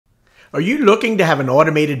Are you looking to have an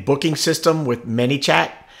automated booking system with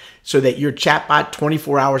ManyChat so that your chatbot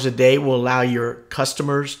 24 hours a day will allow your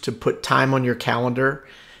customers to put time on your calendar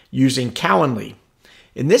using Calendly?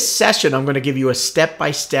 In this session, I'm going to give you a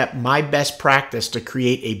step-by-step, my best practice to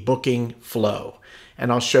create a booking flow.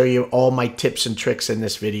 And I'll show you all my tips and tricks in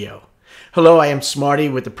this video. Hello, I am Smarty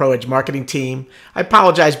with the ProEdge marketing team. I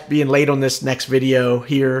apologize for being late on this next video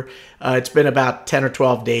here. It's been about 10 or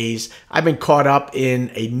 12 days. I've been caught up in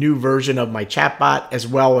a new version of my chatbot as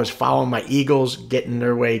well as following my Eagles getting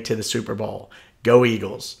their way to the Super Bowl. Go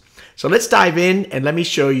Eagles. So let's dive in and let me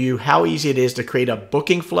show you how easy it is to create a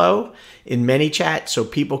booking flow in ManyChat so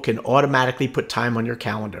people can automatically put time on your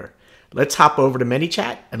calendar. Let's hop over to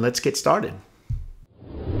ManyChat and let's get started.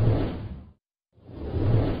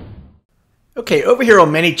 Okay, over here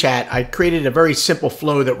on ManyChat, I created a very simple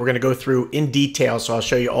flow that we're going to go through in detail, so I'll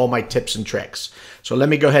show you all my tips and tricks. So let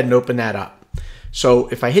me go ahead and open that up. So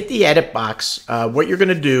if I hit the edit box, what you're going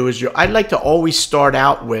to do is I'd like to always start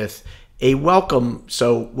out with a welcome.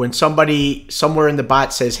 So when somebody somewhere in the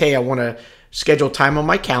bot says, hey, I want to schedule time on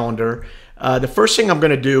my calendar, the first thing I'm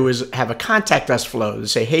going to do is have a contact us flow to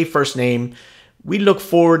say, hey, first name, we look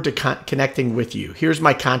forward to connecting with you. Here's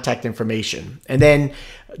my contact information. And then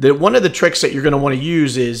one of the tricks that you're going to want to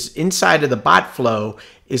use is inside of the bot flow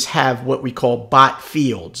is have what we call bot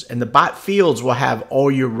fields. And the bot fields will have all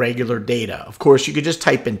your regular data. Of course, you could just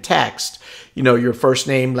type in text, your first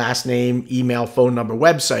name, last name, email, phone number,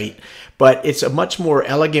 website. But it's a much more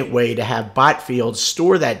elegant way to have bot fields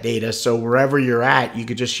store that data. So wherever you're at, you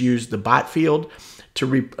could just use the bot field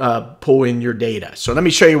to pull in your data. So let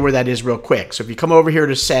me show you where that is real quick. So if you come over here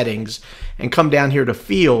to settings and come down here to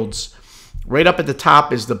fields, right up at the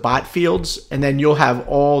top is the bot fields, and then you'll have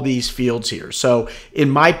all these fields here. So in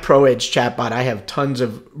my ProEdge chatbot, I have tons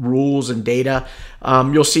of rules and data.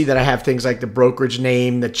 You'll see that I have things like the brokerage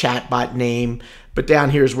name, the chatbot name, but down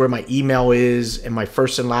here is where my email is and my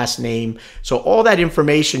first and last name. So all that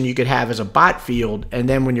information you could have as a bot field, and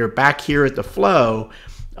then when you're back here at the flow,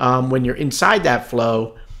 when you're inside that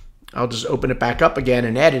flow, I'll just open it back up again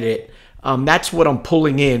and edit it. That's what I'm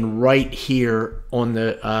pulling in right here on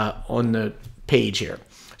the page here.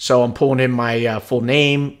 So I'm pulling in my full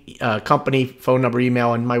name, company, phone number,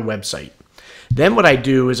 email, and my website. Then what I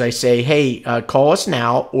do is I say, hey, call us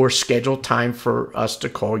now or schedule time for us to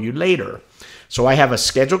call you later. So I have a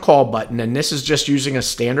schedule call button, and this is just using a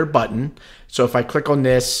standard button. So if I click on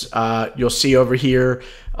this, you'll see over here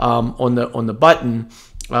on the button,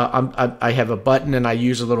 I have a button and I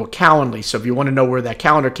use a little Calendly. So if you want to know where that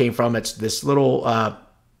calendar came from, it's this little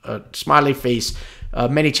smiley face.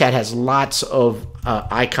 ManyChat has lots of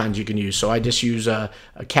icons you can use. So I just use a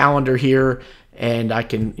calendar here, and I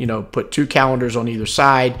can put two calendars on either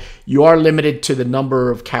side. You are limited to the number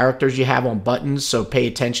of characters you have on buttons, so pay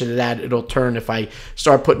attention to that. It'll turn if I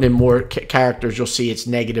start putting in more characters. You'll see it's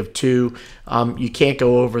 -2. You can't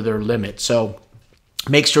go over their limit. So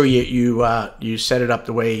make sure you set it up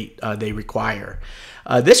the way they require.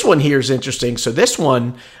 This one here is interesting. So this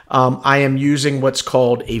one, I am using what's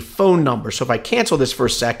called a phone number. So if I cancel this for a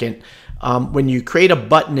second, when you create a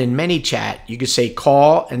button in ManyChat, you could say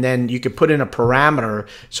call, and then you could put in a parameter.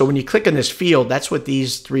 So when you click on this field, that's what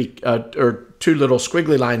these three or two little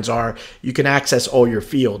squiggly lines are. You can access all your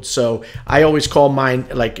fields. So I always call mine,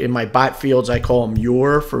 like in my bot fields, I call them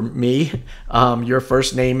your for me, your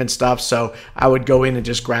first name and stuff. So I would go in and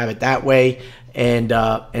just grab it that way and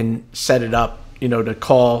set it up, to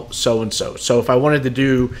call so-and-so. So if I wanted to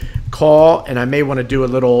do call, and I may want to do a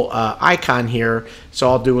little icon here, so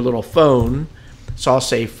I'll do a little phone. So I'll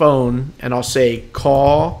say phone, and I'll say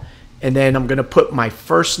call, and then I'm going to put my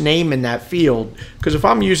first name in that field, because if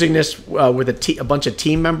I'm using this with a bunch of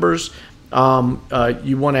team members,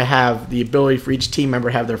 you want to have the ability for each team member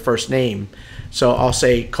to have their first name. So I'll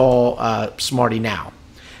say call Smarty now.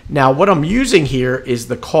 Now what I'm using here is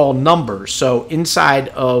the call number. So inside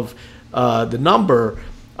of the number,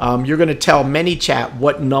 you're going to tell ManyChat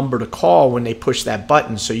what number to call when they push that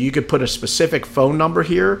button. So you could put a specific phone number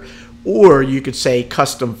here, or you could say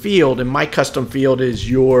custom field, and my custom field is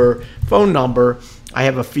your phone number. I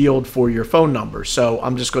have a field for your phone number. So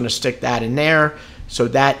I'm just going to stick that in there. So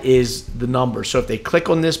that is the number. So if they click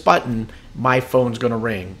on this button, my phone's going to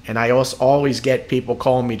ring. And I also always get people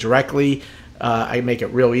calling me directly. I make it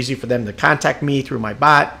real easy for them to contact me through my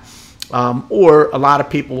bot. Or a lot of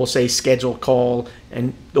people will say schedule call,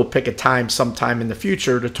 and they'll pick a time sometime in the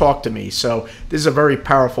future to talk to me. So this is a very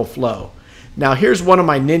powerful flow. Now here's one of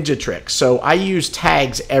my ninja tricks. So I use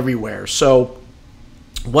tags everywhere. So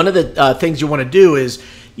one of the things you want to do is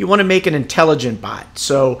you want to make an intelligent bot.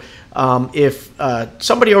 So if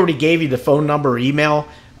somebody already gave you the phone number or email,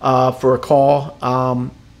 for a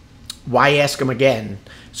call, why ask them again?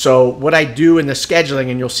 So what I do in the scheduling,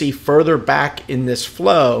 and you'll see further back in this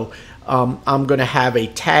flow, I'm going to have a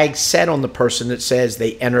tag set on the person that says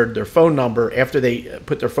they entered their phone number after they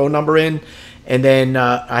put their phone number in. And then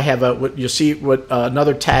I have you'll see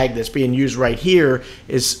another tag that's being used right here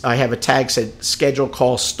is I have a tag said schedule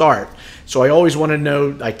call start. So I always want to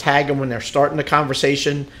know, I tag them when they're starting the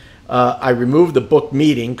conversation. I removed the booked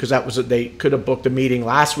meeting because they could have booked a meeting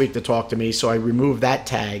last week to talk to me. So I removed that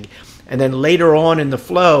tag. And then later on in the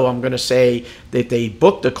flow, I'm going to say that they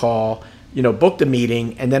booked a call, booked a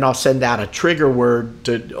meeting, and then I'll send out a trigger word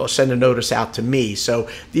to send a notice out to me. So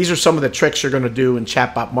these are some of the tricks you're going to do in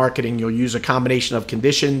chatbot marketing. You'll use a combination of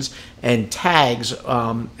conditions and tags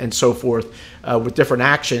and so forth with different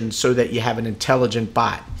actions so that you have an intelligent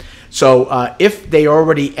bot. So if they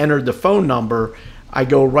already entered the phone number, I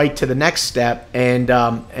go right to the next step, and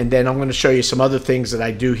then I'm going to show you some other things that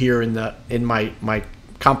I do here in my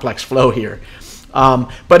complex flow here.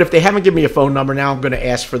 But if they haven't given me a phone number, now I'm going to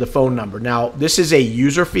ask for the phone number. Now, this is a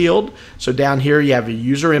user field. So down here, you have a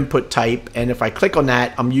user input type. And if I click on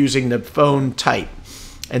that, I'm using the phone type.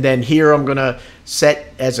 And then here, I'm going to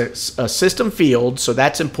set as a system field. So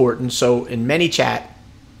that's important. So in ManyChat,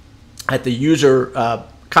 at the user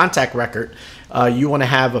contact record, you want to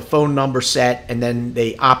have a phone number set, and then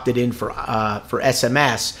they opted in for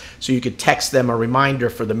SMS, so you could text them a reminder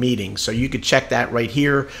for the meeting. So you could check that right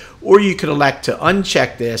here, or you could elect to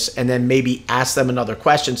uncheck this and then maybe ask them another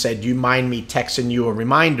question, say, do you mind me texting you a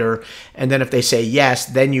reminder? And then if they say yes,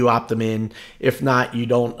 then you opt them in. If not, you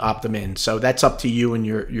don't opt them in. So that's up to you and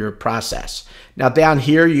your process. Now down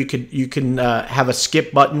here, you can have a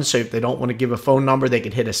skip button. So if they don't want to give a phone number, they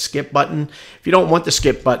could hit a skip button. If you don't want the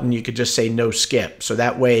skip button, you could just say no skip. So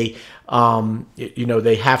that way,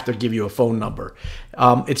 they have to give you a phone number.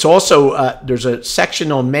 It's also, there's a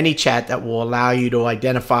section on ManyChat that will allow you to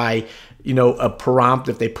identify, a prompt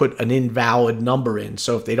if they put an invalid number in.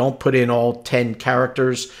 So if they don't put in all 10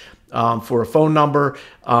 characters for a phone number,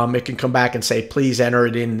 it can come back and say, please enter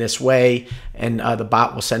it in this way, and the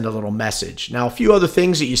bot will send a little message. Now, a few other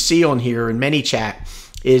things that you see on here in ManyChat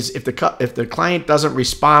is if the client doesn't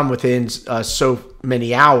respond within so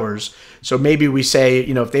many hours. So maybe we say,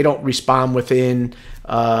 if they don't respond within,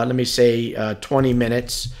 let me say 20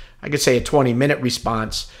 minutes, I could say a 20-minute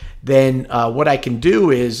response. Then what I can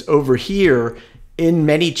do is over here in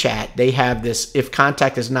ManyChat, they have this if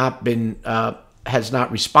contact has not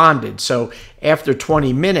responded. So after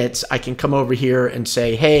 20 minutes, I can come over here and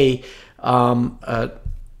say, hey,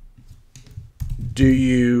 do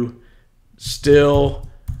you still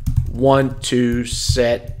want to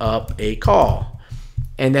set up a call?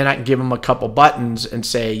 And then I can give them a couple buttons and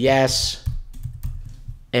say yes,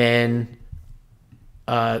 and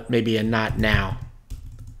maybe a not now.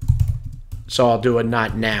 So I'll do a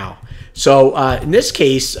not now. So in this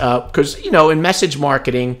case, because, in message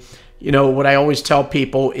marketing, what I always tell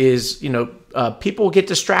people is, people get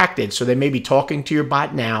distracted. So they may be talking to your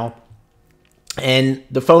bot now, and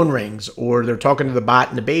the phone rings, or they're talking to the bot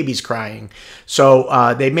and the baby's crying.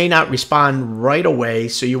 So they may not respond right away.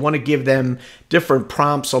 So you want to give them different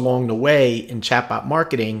prompts along the way in chatbot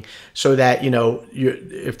marketing so that,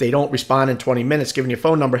 if they don't respond in 20 minutes, giving you a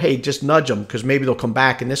phone number, hey, just nudge them, because maybe they'll come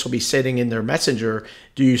back and this will be sitting in their messenger.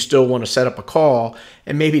 Do you still want to set up a call?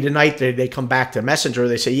 And maybe tonight they come back to Messenger.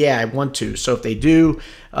 They say, yeah, I want to. So if they do,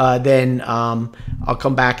 then I'll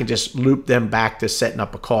come back and just loop them back to setting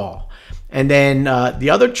up a call. And then the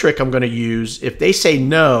other trick I'm going to use, if they say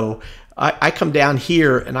no, I come down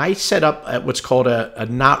here and I set up what's called a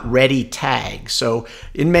not ready tag. So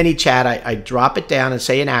in ManyChat, I drop it down and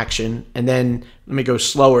say an action, and then let me go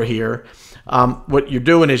slower here. What you're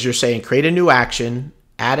doing is you're saying create a new action,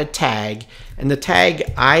 add a tag, and the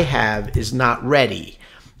tag I have is not ready.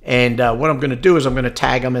 And what I'm going to do is I'm going to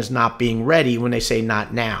tag them as not being ready when they say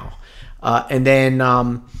not now. And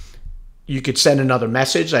then you could send another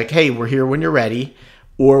message like, hey, we're here when you're ready.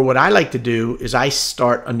 Or what I like to do is I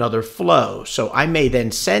start another flow. So I may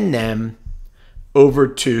then send them over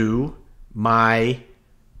to my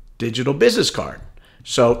digital business card.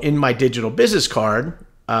 So in my digital business card,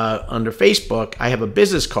 under Facebook, I have a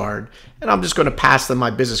business card, and I'm just going to pass them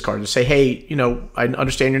my business card and say, hey, I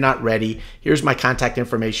understand you're not ready. Here's my contact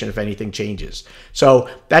information if anything changes. So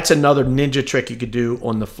that's another ninja trick you could do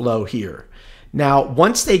on the flow here. Now,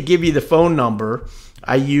 once they give you the phone number,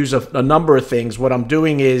 I use a number of things. What I'm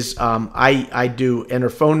doing is I do enter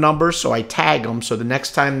phone number, so I tag them. So the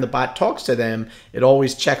next time the bot talks to them, it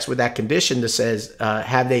always checks with that condition that says,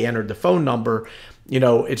 have they entered the phone number?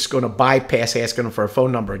 it's going to bypass asking them for a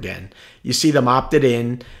phone number again. You see them opted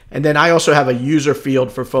in. And then I also have a user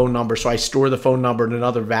field for phone number. So I store the phone number in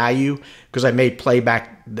another value because I may play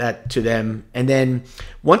back that to them. And then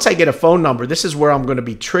once I get a phone number, this is where I'm going to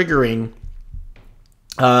be triggering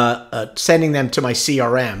sending them to my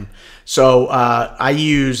CRM. So I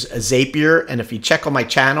use Zapier, and if you check on my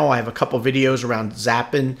channel, I have a couple videos around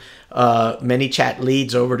zapping ManyChat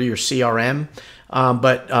leads over to your CRM.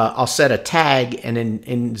 But I'll set a tag, and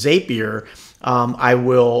in Zapier, I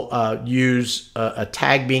will use a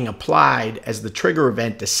tag being applied as the trigger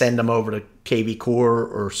event to send them over to KV Core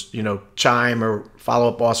or Chime or Follow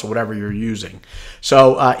Up Boss or whatever you're using.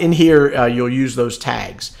 So in here, you'll use those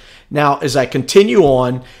tags. Now, as I continue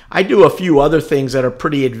on, I do a few other things that are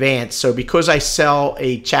pretty advanced. So because I sell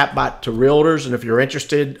a chatbot to realtors, and if you're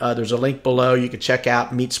interested, there's a link below. You can check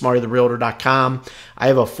out meetsmartytherealtor.com. I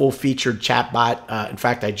have a full-featured chatbot. In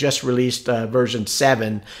fact, I just released version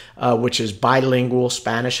 7, which is bilingual,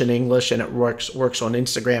 Spanish and English, and it works on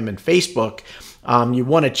Instagram and Facebook. You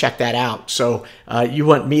want to check that out. So you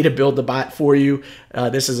want me to build the bot for you.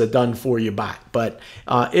 This is a done-for-you bot. But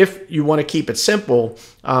if you want to keep it simple,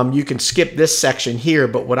 you can skip this section here.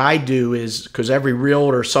 But what I do is, because every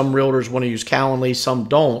realtor, some realtors want to use Calendly, some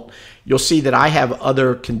don't, you'll see that I have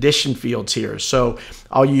other condition fields here. So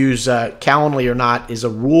I'll use Calendly or not is a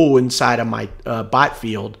rule inside of my bot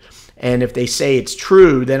field. And if they say it's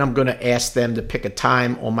true, then I'm going to ask them to pick a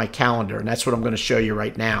time on my calendar. And that's what I'm going to show you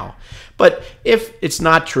right now. But if it's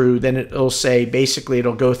not true, then it'll say, basically,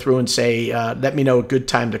 it'll go through and say, let me know a good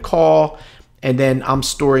time to call. And then I'm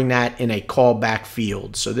storing that in a callback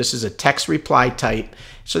field. So this is a text reply type.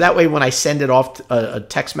 So that way, when I send it off a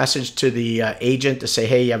text message to the agent to say,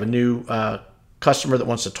 hey, you have a new customer that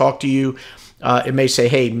wants to talk to you, it may say,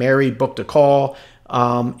 hey, Mary booked a call.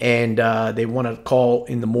 And they want to call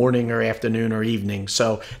in the morning or afternoon or evening.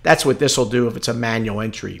 So that's what this will do if it's a manual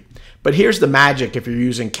entry. But here's the magic if you're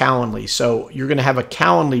using Calendly. So you're going to have a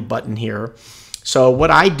Calendly button here. So what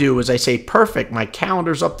I do is I say, perfect, my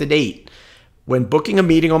calendar's up to date. When booking a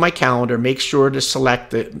meeting on my calendar, make sure to select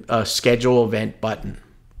the schedule event button.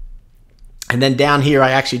 And then down here,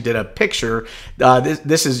 I actually did a picture.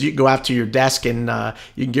 This is, you can go out to your desk and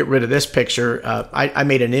you can get rid of this picture. I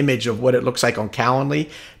made an image of what it looks like on Calendly,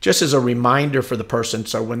 just as a reminder for the person.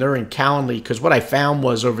 So when they're in Calendly, because what I found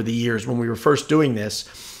was over the years when we were first doing this,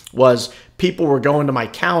 was people were going to my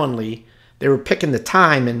Calendly, they were picking the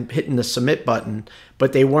time and hitting the submit button,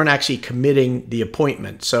 but they weren't actually committing the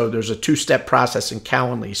appointment. So there's a two-step process in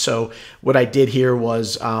Calendly. So what I did here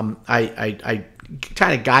was I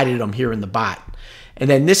kind of guided them here in the bot. And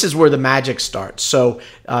then this is where the magic starts. So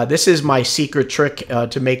this is my secret trick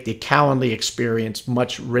to make the Calendly experience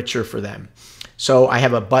much richer for them. So I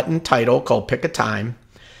have a button title called Pick a Time.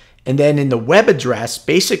 And then in the web address,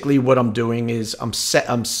 basically what I'm doing is I'm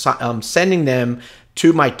sending them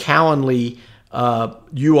to my Calendly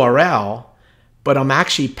URL, but I'm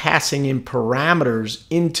actually passing in parameters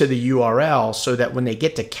into the URL so that when they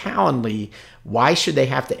get to Calendly, why should they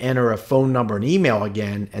have to enter a phone number and email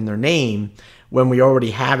again and their name when we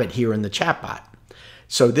already have it here in the chatbot?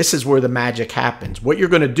 So this is where the magic happens. What you're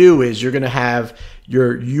going to do is you're going to have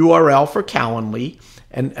your URL for Calendly.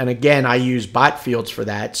 And again, I use bot fields for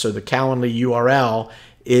that. So the Calendly URL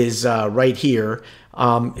is right here.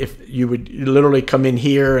 If you would literally come in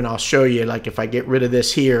here, and I'll show you, like if I get rid of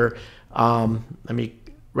this here, let me,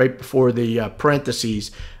 right before the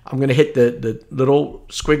parentheses, I'm going to hit the little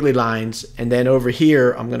squiggly lines. And then over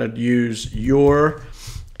here, I'm going to use your,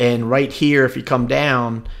 and right here, if you come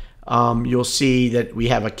down, you'll see that we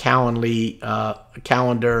have a Calendly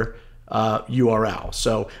calendar URL.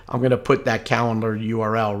 So I'm going to put that calendar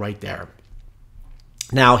URL right there.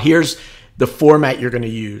 Now here's the format you're going to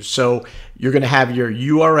use. So you're going to have your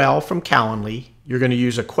URL from Calendly. You're going to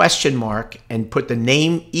use a question mark and put the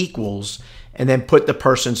name equals and then put the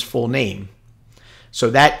person's full name. So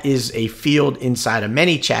that is a field inside of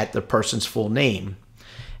ManyChat, the person's full name.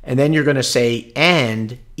 And then you're going to say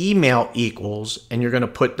and email equals, and you're going to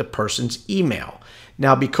put the person's email.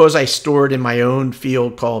 Now, because I store it in my own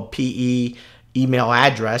field called PE email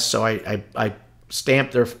address, so I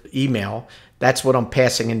stamped their email, that's what I'm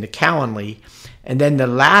passing into Calendly. And then the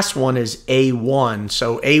last one is A1.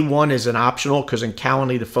 So A1 is an optional because in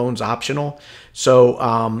Calendly, the phone's optional.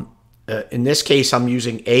 So in this case, I'm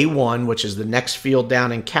using A1, which is the next field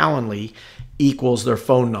down in Calendly, equals their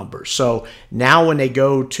phone number. So now when they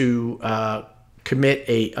go to commit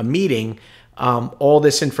a meeting, all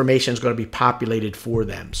this information is going to be populated for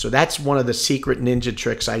them. So that's one of the secret ninja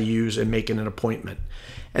tricks I use in making an appointment.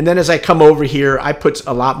 And then as I come over here, I put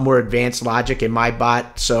a lot more advanced logic in my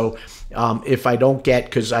bot. So if I don't get,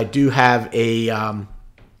 because I do have a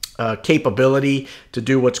capability to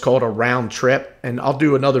do what's called a round trip, and I'll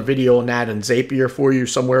do another video on that in Zapier for you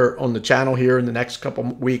somewhere on the channel here in the next couple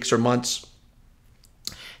weeks or months,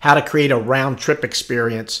 how to create a round trip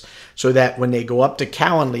experience so that when they go up to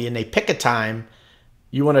Calendly and they pick a time,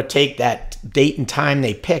 you want to take that date and time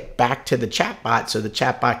they pick back to the chatbot, so the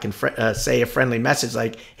chatbot can say a friendly message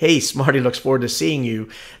like, hey, Smarty looks forward to seeing you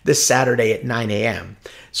this Saturday at 9 a.m.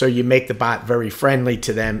 So you make the bot very friendly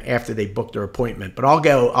to them after they book their appointment. But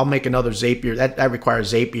I'll make another Zapier. That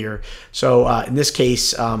requires Zapier. So in this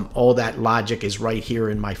case, all that logic is right here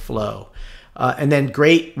in my flow. And then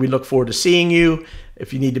great, we look forward to seeing you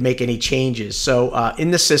if you need to make any changes. So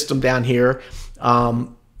in the system down here,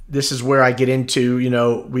 this is where I get into,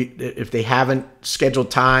 if they haven't scheduled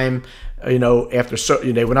time, after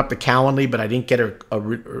they went up to Calendly, but I didn't get a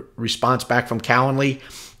response back from Calendly,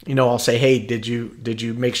 I'll say, hey, did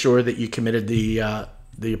you make sure that you committed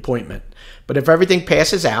the appointment? But if everything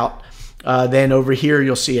passes out, then over here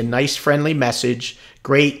you'll see a nice friendly message.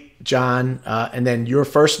 Great, John, and then your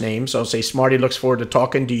first name. So I'll say, Smarty looks forward to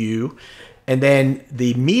talking to you. And then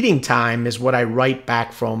the meeting time is what I write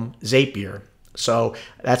back from Zapier. So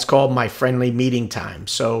that's called my friendly meeting time.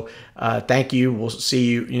 So thank you. We'll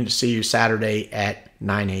see you Saturday at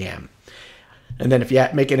 9 a.m. And then if you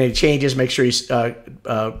make any changes, make sure you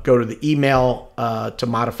go to the email to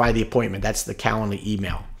modify the appointment. That's the Calendly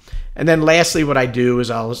email. And then lastly, what I do is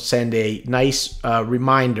I'll send a nice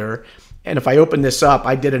reminder. And if I open this up,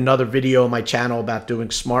 I did another video on my channel about doing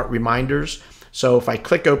smart reminders. So if I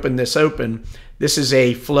click open, this is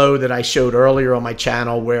a flow that I showed earlier on my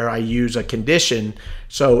channel where I use a condition.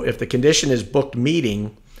 So if the condition is booked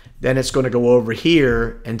meeting, then it's going to go over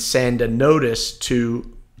here and send a notice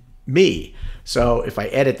to me. So if I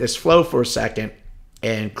edit this flow for a second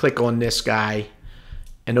and click on this guy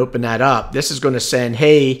and open that up, this is going to send,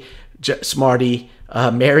 hey, Smarty,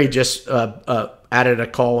 Mary just added a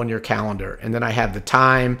call on your calendar. And then I have the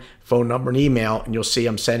time, phone number, and email, and you'll see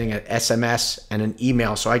I'm sending an SMS and an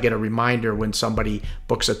email, so I get a reminder when somebody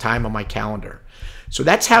books a time on my calendar. So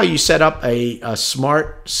that's how you set up a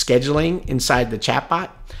smart scheduling inside the chatbot.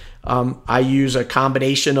 I use a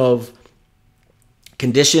combination of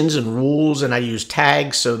conditions and rules, and I use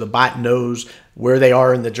tags so the bot knows where they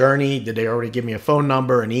are in the journey. Did they already give me a phone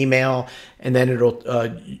number, an email, and then it'll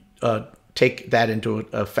take that into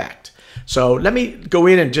effect. So let me go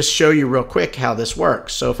in and just show you real quick how this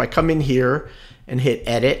works. So if I come in here and hit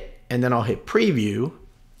edit, and then I'll hit preview,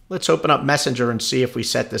 let's open up Messenger and see if we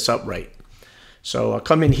set this up right. So I'll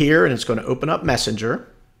come in here and it's going to open up Messenger.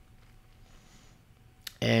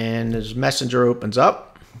 And as Messenger opens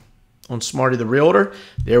up on Smarty the Realtor,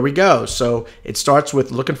 there we go. So it starts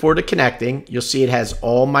with looking forward to connecting. You'll see it has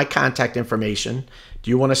all my contact information.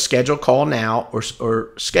 Do you want to schedule a call now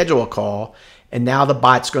or schedule a call? And now the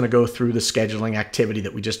bot's going to go through the scheduling activity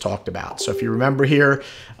that we just talked about. So if you remember here,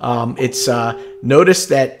 notice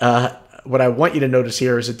that what I want you to notice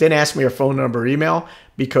here is it didn't ask me your phone number or email,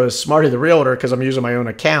 because Smarty the Realtor, because I'm using my own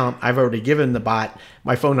account, I've already given the bot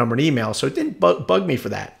my phone number and email. So it didn't bug me for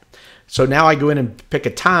that. So now I go in and pick a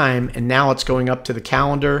time, and now it's going up to the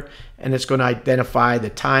calendar, and it's going to identify the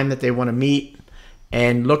time that they want to meet.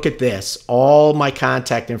 And look at this. All my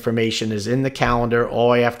contact information is in the calendar.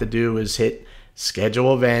 All I have to do is hit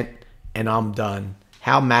schedule event, and I'm done.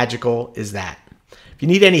 How magical is that? If you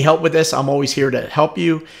need any help with this, I'm always here to help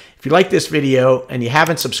you. If you like this video and you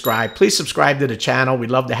haven't subscribed, please subscribe to the channel. We'd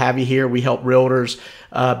love to have you here. We help realtors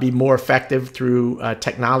be more effective through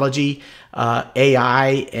technology,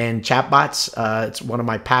 AI, and chatbots. It's one of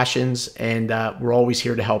my passions, and we're always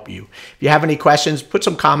here to help you. If you have any questions, put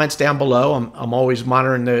some comments down below. I'm always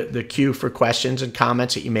monitoring the queue for questions and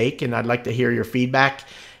comments that you make, and I'd like to hear your feedback.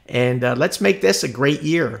 And let's make this a great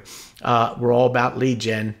year. We're all about lead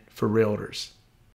gen for realtors.